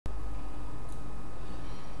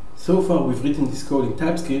So far we've written this code in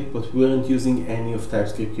TypeScript, but we weren't using any of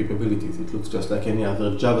TypeScript capabilities. It looks just like any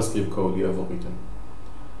other JavaScript code you ever written.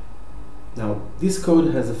 Now this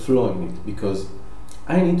code has a flaw in it because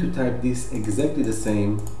I need to type this exactly the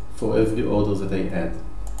same for every order that I add.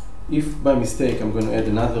 If by mistake I'm going to add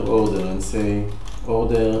another order and say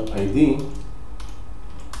order ID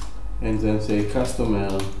and then say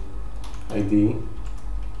customer ID,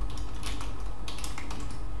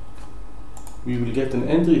 we will get an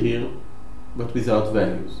entry here but without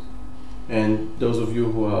values. And those of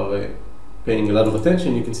you who are paying a lot of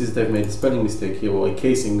attention, you can see that I've made a spelling mistake here or a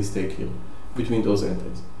casing mistake here between those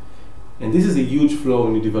entries. And this is a huge flaw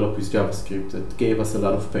when you develop with JavaScript that gave us a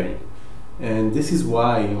lot of pain. And this is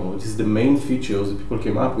why, this is the main features that people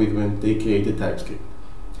came up with when they created TypeScript.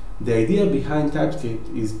 The idea behind TypeScript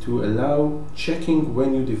is to allow checking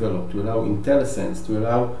when you develop, to allow IntelliSense, to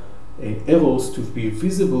allow errors to be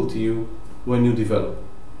visible to you when you develop.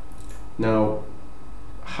 Now,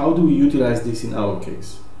 how do we utilize this in our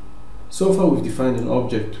case? So far we've defined an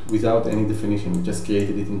object without any definition, we just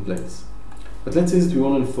created it in place. But let's say that we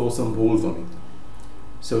want to enforce some rules on it.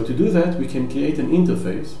 So to do that, we can create an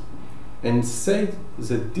interface and say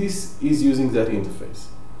that this is using that interface.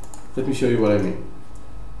 Let me show you what I mean.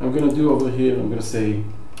 I'm going to do over here, I'm going to say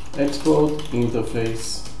export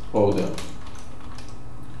interface order.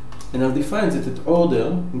 And I'll define that that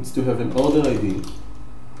order needs to have an order ID,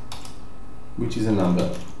 which is a number,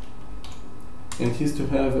 and it needs to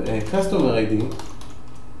have a customer ID,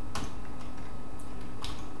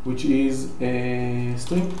 which is a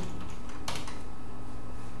string.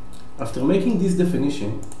 After making this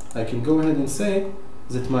definition, I can go ahead and say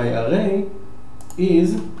that my array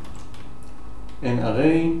is an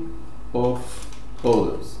array of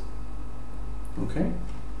orders. Okay?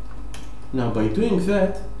 Now by doing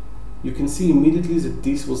that, you can see immediately that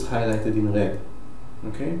this was highlighted in red.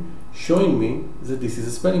 Okay? Showing me that this is a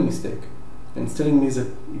spelling mistake. And it's telling me that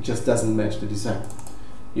it just doesn't match the design.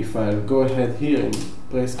 If I'll go ahead here and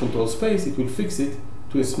press Ctrl space, it will fix it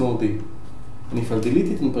to a small d. And if I'll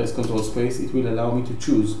delete it and press Ctrl space, it will allow me to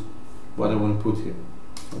choose what I want to put here.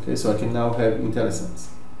 Okay, so I can now have IntelliSense.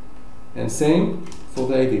 And same for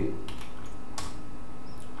the ID.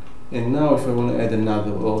 And now if I want to add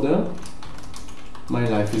another order, my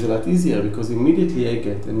life is a lot easier because immediately I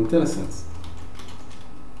get an IntelliSense.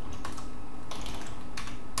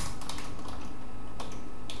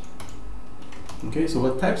 Okay, so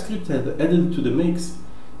what TypeScript had added to the mix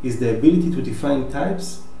is the ability to define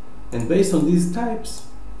types, and based on these types,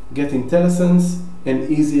 get IntelliSense and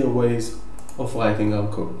easier ways of writing our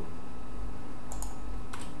code.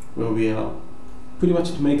 Where we are pretty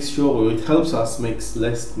much, it makes sure, or it helps us make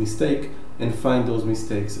less mistake and find those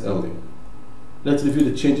mistakes earlier. Let's review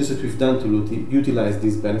the changes that we've done to utilize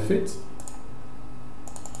these benefits.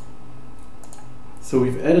 So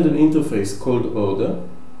we've added an interface called order.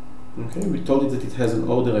 Okay, we told it that it has an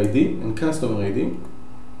order ID and customer ID,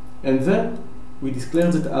 and then we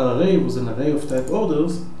declared that our array was an array of type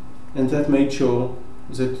orders, and that made sure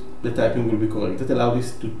that the typing will be correct. That allowed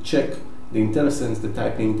us to check the IntelliSense, the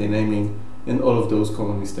typing, the naming, and all of those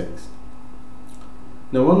common mistakes.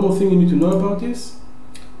 Now one more thing you need to know about this.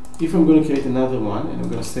 If I'm going to create another one, and I'm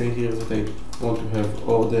going to say here that I want to have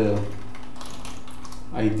order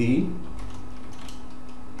ID,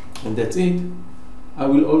 and that's it, I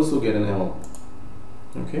will also get an error,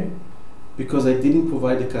 okay? Because I didn't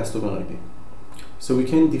provide the customer ID. So we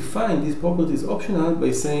can define these properties optional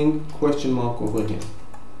by saying question mark over here.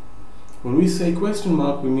 When we say question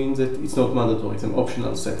mark, we mean that it's not mandatory, it's an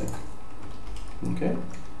optional setting. Okay?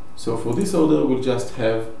 So for this order, we'll just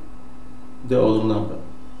have the order number.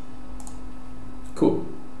 Cool.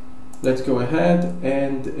 Let's go ahead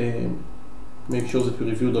and make sure that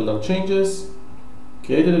we reviewed all our changes,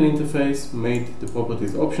 created an interface, made the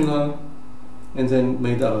properties optional, and then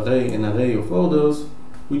made our array an array of orders,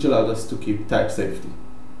 which allowed us to keep type safety.